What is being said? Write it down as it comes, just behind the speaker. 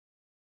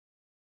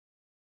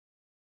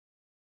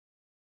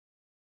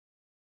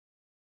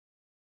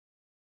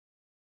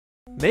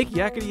Make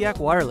Yakety Yak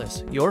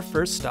Wireless your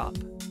first stop.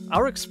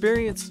 Our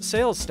experienced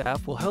sales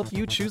staff will help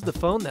you choose the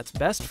phone that's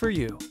best for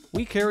you.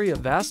 We carry a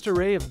vast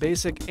array of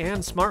basic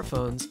and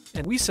smartphones,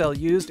 and we sell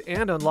used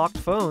and unlocked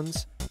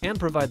phones and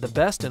provide the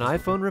best in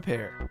iPhone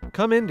repair.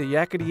 Come into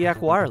Yakety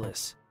Yak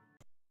Wireless.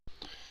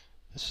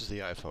 This is the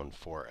iPhone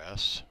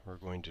 4S. We're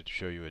going to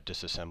show you a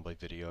disassembly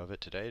video of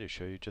it today to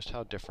show you just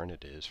how different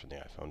it is from the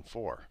iPhone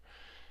 4.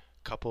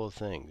 Couple of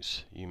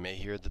things. You may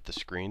hear that the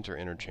screens are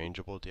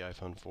interchangeable with the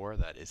iPhone 4.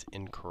 That is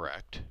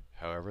incorrect.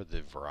 However,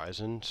 the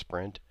Verizon,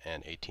 Sprint,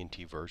 and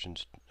AT&T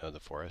versions of the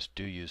 4S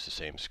do use the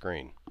same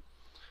screen.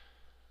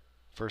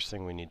 First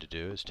thing we need to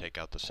do is take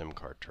out the SIM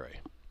card tray.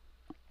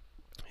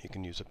 You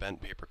can use a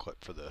bent paper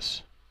clip for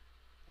this.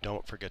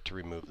 Don't forget to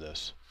remove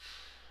this.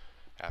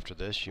 After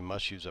this, you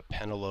must use a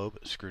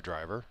pentalobe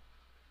screwdriver,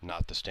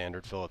 not the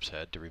standard Phillips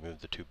head, to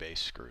remove the two base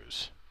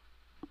screws.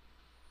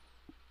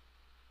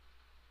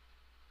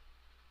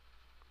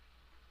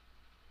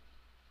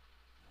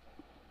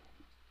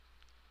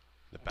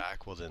 The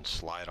back will then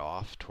slide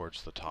off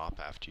towards the top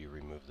after you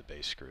remove the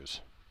base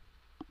screws.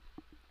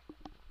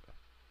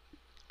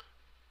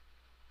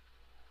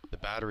 The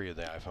battery of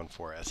the iPhone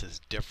 4S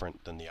is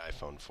different than the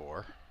iPhone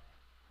 4.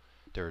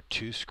 There are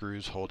two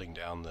screws holding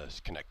down the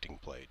connecting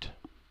plate.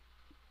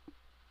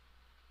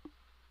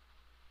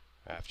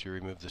 After you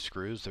remove the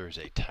screws, there is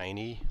a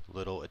tiny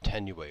little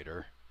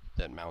attenuator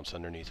that mounts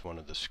underneath one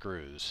of the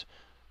screws.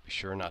 Be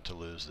sure not to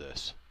lose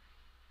this.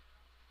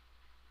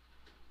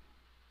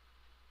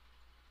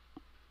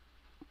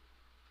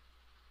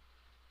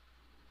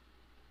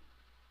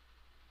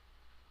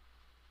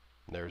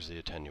 There's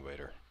the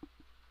attenuator.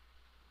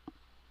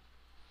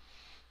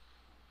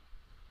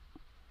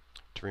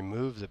 To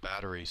remove the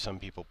battery, some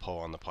people pull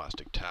on the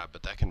plastic tab,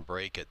 but that can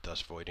break it,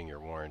 thus voiding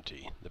your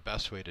warranty. The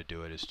best way to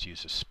do it is to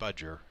use a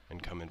spudger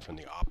and come in from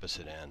the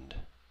opposite end.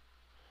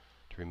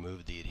 To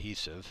remove the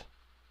adhesive,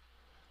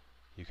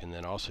 you can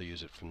then also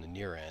use it from the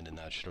near end, and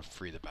that should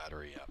free the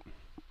battery up.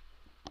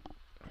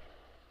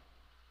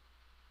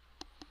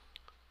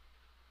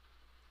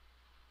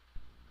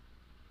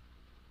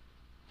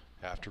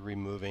 After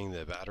removing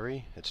the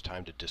battery, it's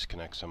time to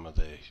disconnect some of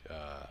the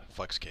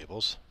flex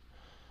cables.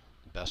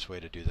 The best way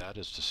to do that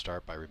is to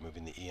start by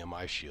removing the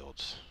EMI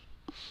shields.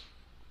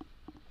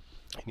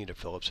 You need a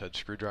Phillips head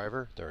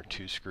screwdriver. There are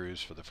two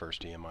screws for the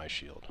first EMI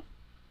shield.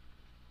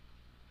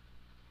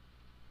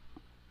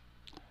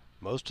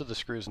 Most of the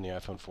screws in the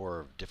iPhone 4 are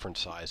of different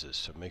sizes,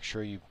 so make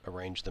sure you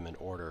arrange them in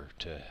order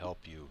to help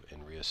you in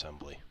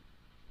reassembly.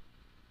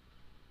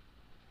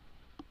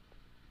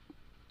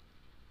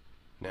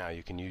 Now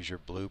you can use your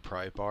blue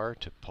pry bar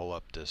to pull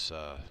up this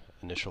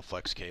initial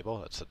flex cable.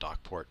 That's the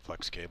dock port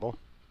flex cable.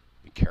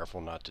 Be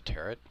careful not to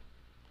tear it.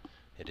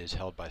 It is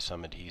held by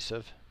some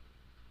adhesive.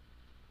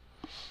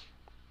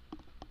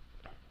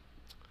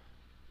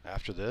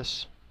 After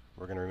this,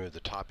 we're going to remove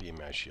the top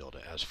EMI shield.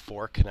 It has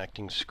 4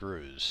 connecting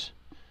screws.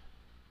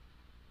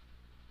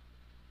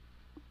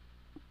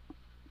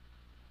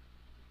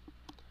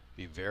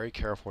 Be very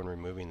careful when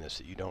removing this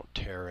that you don't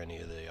tear any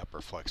of the upper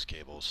flex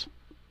cables.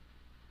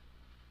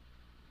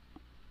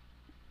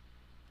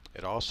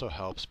 It also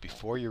helps,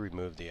 before you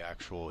remove the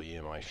actual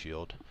EMI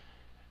shield,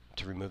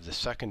 to remove the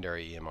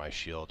secondary EMI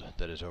shield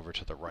that is over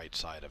to the right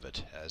side of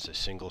it as a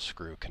single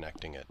screw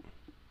connecting it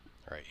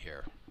right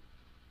here.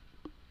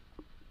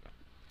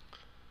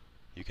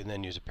 You can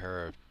then use a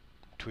pair of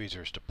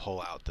tweezers to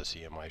pull out this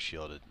EMI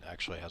shield. It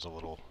actually has a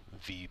little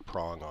V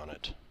prong on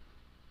it.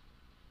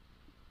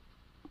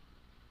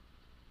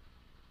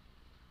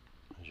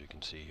 As you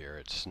can see here,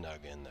 it's snug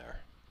in there.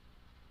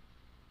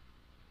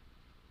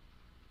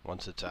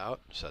 Once it's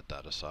out, set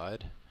that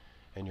aside,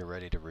 and you're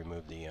ready to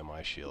remove the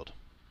EMI shield.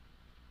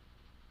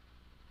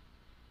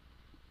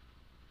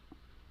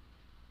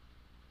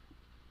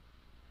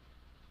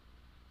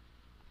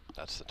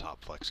 That's the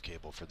top flex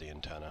cable for the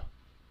antenna.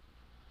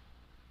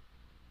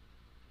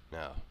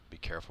 Now, be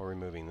careful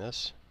removing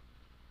this.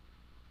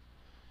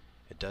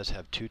 It does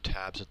have 2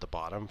 tabs at the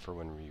bottom for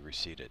when we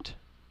reseat it.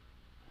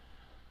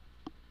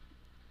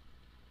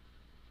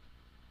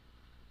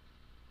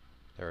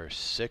 There are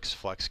 6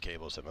 flex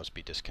cables that must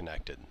be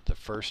disconnected. The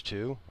first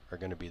 2 are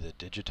going to be the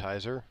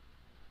digitizer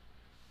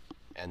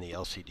and the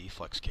LCD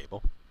flex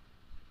cable.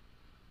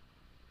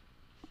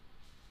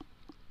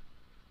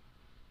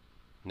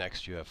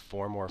 Next, you have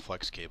 4 more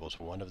flex cables.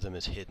 One of them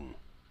is hidden.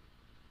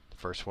 The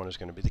first one is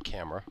going to be the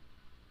camera.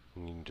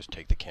 And you can just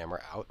take the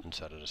camera out and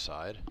set it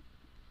aside.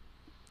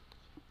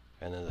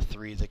 And then the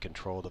 3 that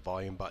control the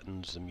volume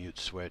buttons, the mute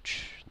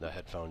switch, the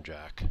headphone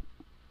jack.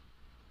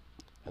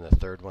 And the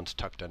third one's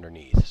tucked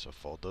underneath, so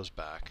fold those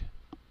back,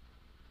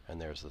 and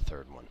there's the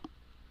third one.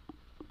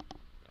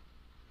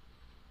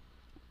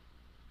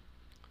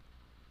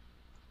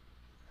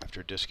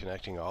 After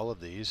disconnecting all of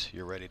these,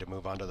 you're ready to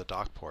move on to the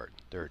dock port.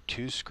 There are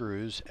 2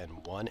 screws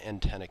and 1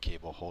 antenna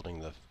cable holding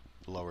the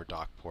lower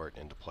dock port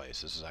into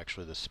place. This is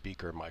actually the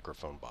speaker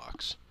microphone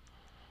box.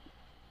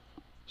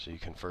 So you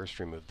can first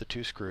remove the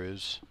 2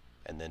 screws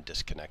and then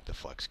disconnect the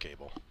flex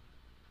cable.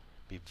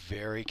 Be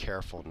very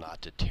careful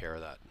not to tear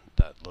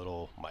that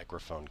little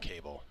microphone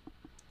cable.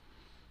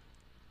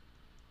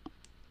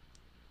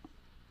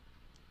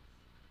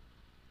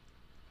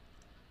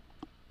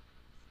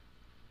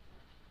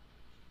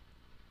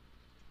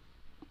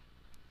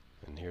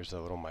 And here's the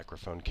little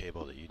microphone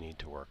cable that you need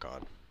to work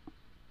on.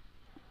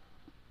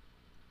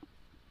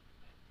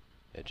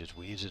 It just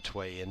weaves its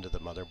way into the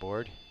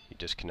motherboard. You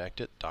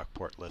disconnect it, dock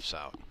port lifts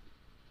out.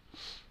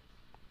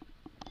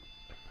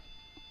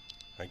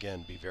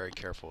 Again, be very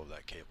careful of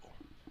that cable.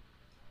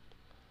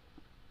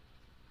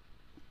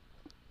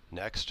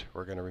 Next,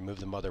 we're going to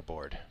remove the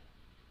motherboard.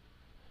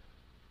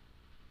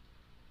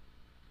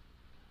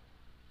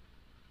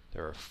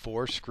 There are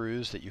 4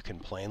 screws that you can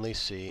plainly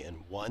see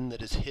and 1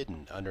 that is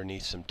hidden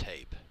underneath some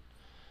tape.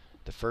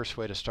 The first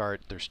way to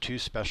start, there's 2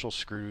 special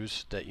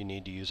screws that you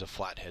need to use a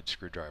flathead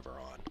screwdriver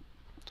on.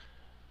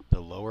 The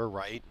lower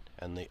right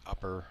and the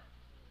upper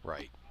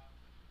right.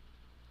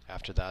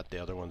 After that, the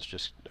other ones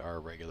just are a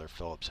regular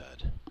Phillips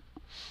head.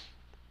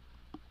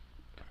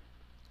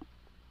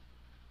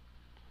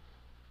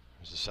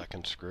 There's the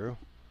second screw,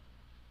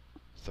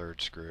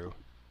 third screw,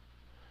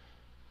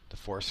 the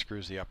fourth screw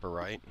is the upper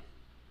right,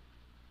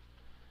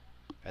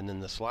 and then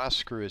this last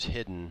screw is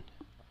hidden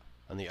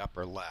on the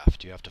upper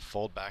left. You have to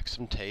fold back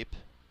some tape,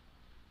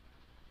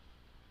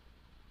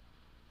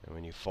 and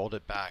when you fold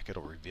it back,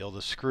 it'll reveal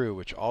the screw,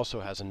 which also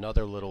has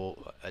another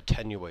little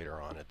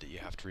attenuator on it that you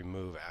have to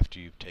remove after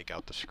you take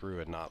out the screw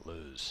and not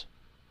lose.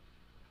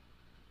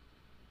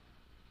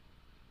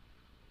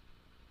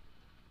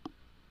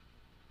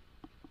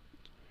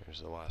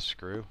 Here's the last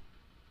screw.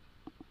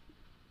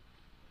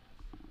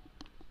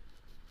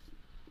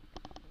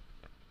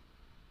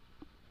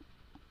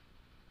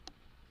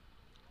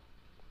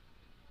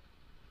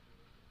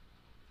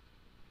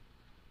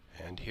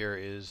 And here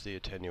is the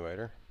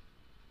attenuator.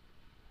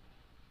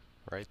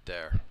 Right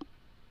there.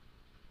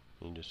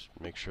 You just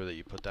make sure that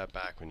you put that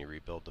back when you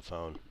rebuild the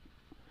phone.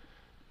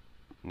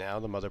 Now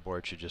the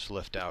motherboard should just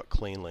lift out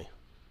cleanly.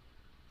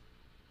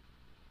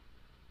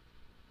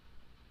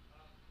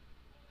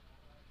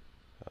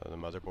 The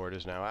motherboard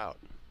is now out.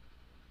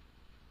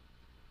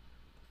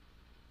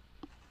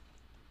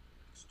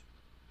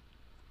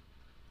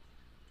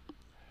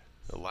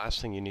 The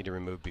last thing you need to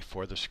remove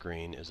before the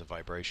screen is a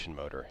vibration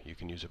motor. You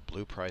can use a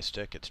blue pry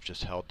stick. It's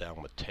just held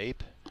down with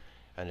tape,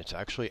 and it's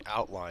actually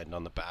outlined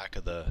on the back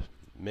of the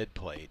mid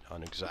plate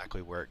on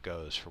exactly where it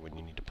goes for when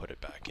you need to put it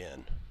back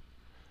in.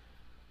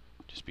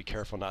 Just be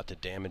careful not to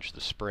damage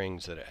the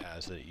springs that it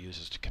has that it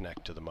uses to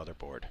connect to the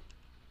motherboard.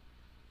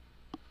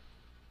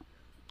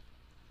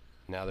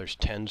 Now there's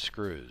 10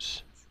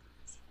 screws.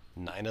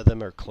 9 of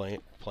them are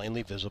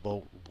plainly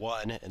visible.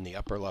 1 in the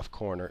upper left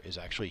corner is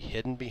actually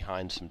hidden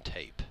behind some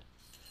tape.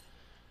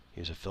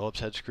 Use a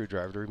Phillips head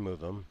screwdriver to remove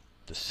them.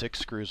 The 6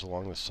 screws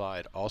along the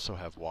side also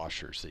have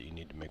washers that you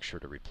need to make sure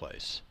to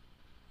replace.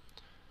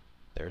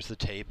 There's the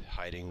tape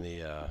hiding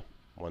the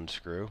 1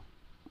 screw.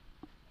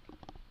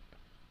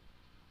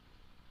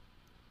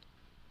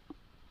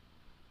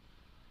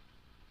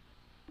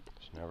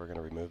 So now we're going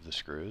to remove the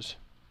screws.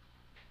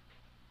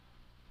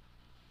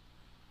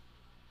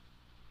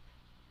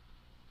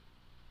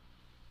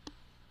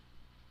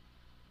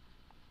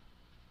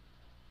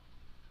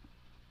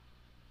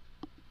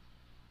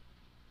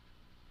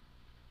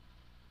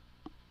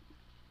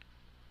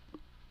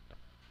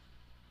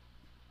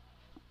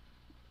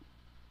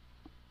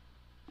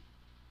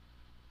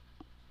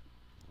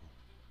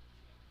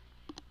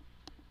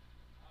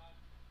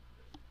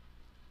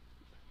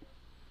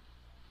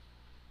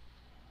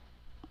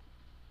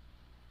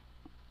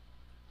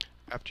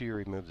 After you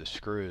remove the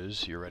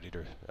screws, you're ready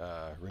to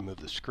remove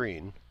the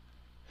screen.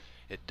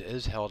 It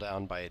is held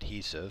down by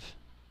adhesive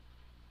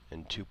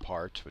in 2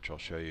 parts, which I'll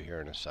show you here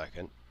in a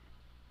second.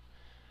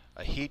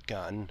 A heat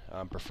gun,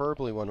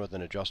 preferably one with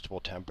an adjustable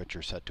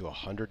temperature set to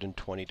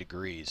 120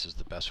 degrees, is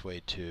the best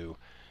way to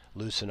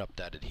loosen up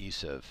that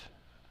adhesive,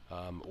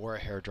 or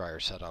a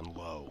hairdryer set on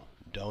low.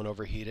 Don't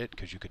overheat it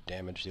because you could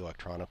damage the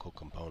electronic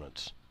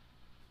components.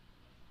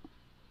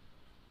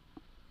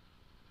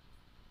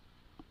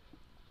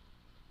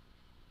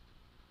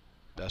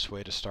 Best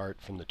way to start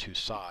from the 2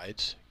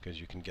 sides,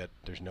 because you can get,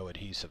 there's no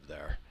adhesive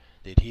there.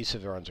 The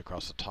adhesive runs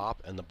across the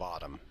top and the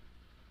bottom.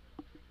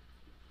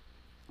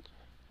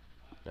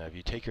 Now if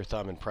you take your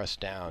thumb and press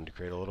down to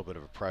create a little bit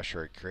of a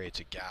pressure, it creates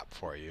a gap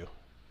for you,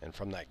 and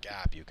from that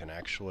gap you can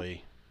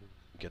actually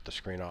get the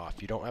screen off.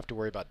 You don't have to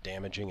worry about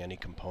damaging any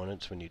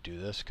components when you do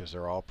this because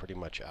they're all pretty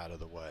much out of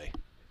the way.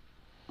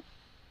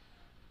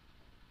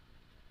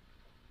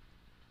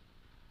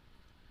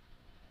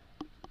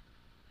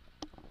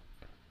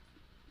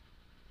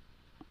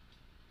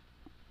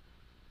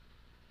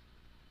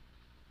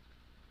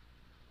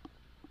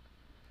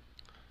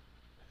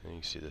 And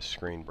you see the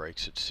screen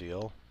breaks its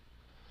seal.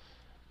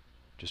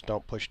 Just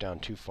don't push down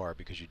too far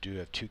because you do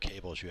have 2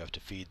 cables you have to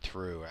feed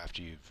through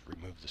after you've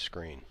removed the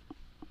screen.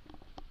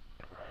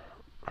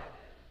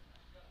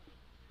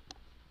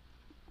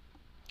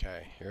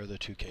 Okay, here are the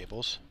 2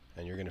 cables,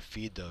 and you're going to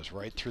feed those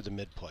right through the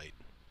mid plate,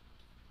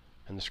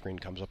 and the screen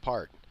comes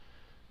apart.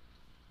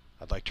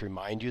 I'd like to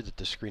remind you that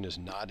the screen is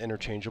not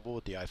interchangeable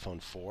with the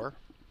iPhone 4.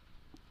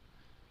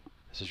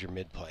 This is your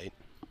mid plate.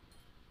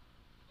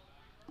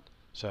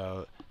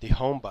 So the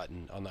home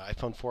button on the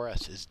iPhone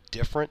 4S is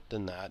different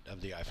than that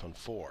of the iPhone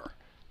 4.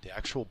 The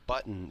actual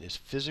button is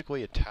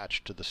physically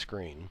attached to the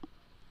screen,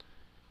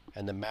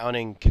 and the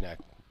mounting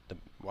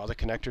while the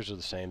connectors are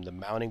the same, the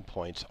mounting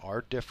points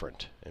are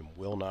different and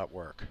will not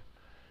work.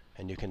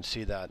 And you can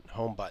see that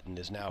home button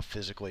is now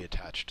physically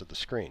attached to the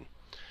screen.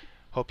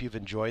 Hope you've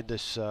enjoyed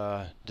this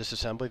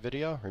disassembly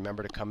video.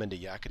 Remember to come into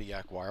Yakety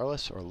Yak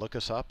Wireless or look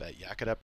us up at Yakety